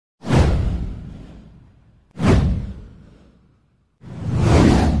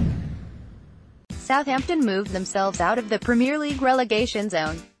Southampton moved themselves out of the Premier League relegation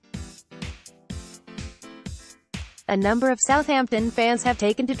zone. A number of Southampton fans have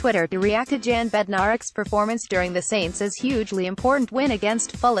taken to Twitter to react to Jan Bednarek's performance during the Saints' hugely important win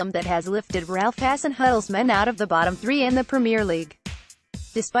against Fulham that has lifted Ralph Hasenhüttl's men out of the bottom three in the Premier League.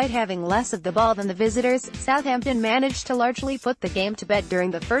 Despite having less of the ball than the visitors, Southampton managed to largely put the game to bed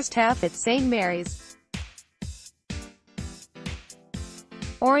during the first half at St Mary's.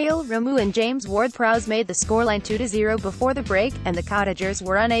 Oriol Romeu and James Ward-Prowse made the scoreline 2-0 before the break, and the Cottagers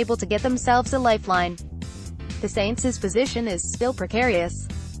were unable to get themselves a lifeline. The Saints' position is still precarious.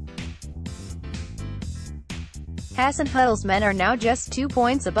 Hasenhüttl's men are now just 2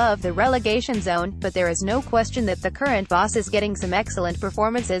 points above the relegation zone, but there is no question that the current boss is getting some excellent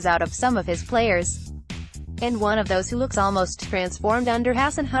performances out of some of his players. And one of those who looks almost transformed under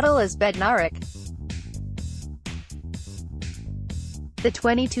Hasenhüttl is Bednarek. The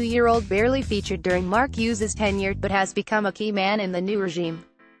 22-year-old barely featured during Mark Hughes' tenure, but has become a key man in the new regime.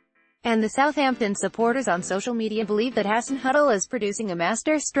 And the Southampton supporters on social media believe that Hasenhüttl is producing a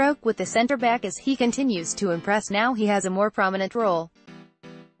master stroke with the centre-back as he continues to impress now he has a more prominent role.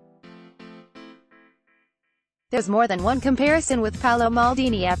 There's more than one comparison with Paolo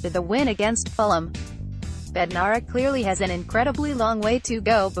Maldini after the win against Fulham. Bednarek clearly has an incredibly long way to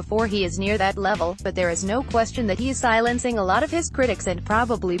go before he is near that level, but there is no question that he is silencing a lot of his critics and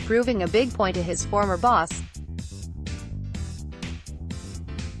probably proving a big point to his former boss.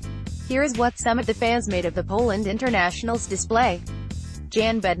 Here is what some of the fans made of the Poland international's display.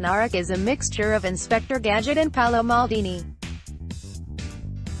 Jan Bednarek is a mixture of Inspector Gadget and Paolo Maldini.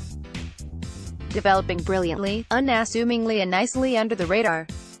 Developing brilliantly, unassumingly and nicely under the radar.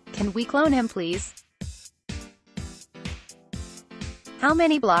 Can we clone him please? How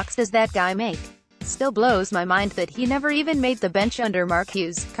many blocks does that guy make? Still blows my mind that he never even made the bench under Mark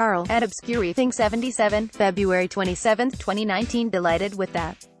Hughes. Carl, at Obscurething77, February 27, 2019. Delighted with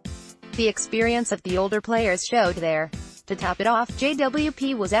that. The experience of the older players showed there. To top it off,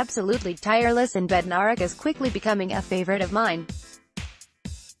 JWP was absolutely tireless and Bednarek is quickly becoming a favorite of mine.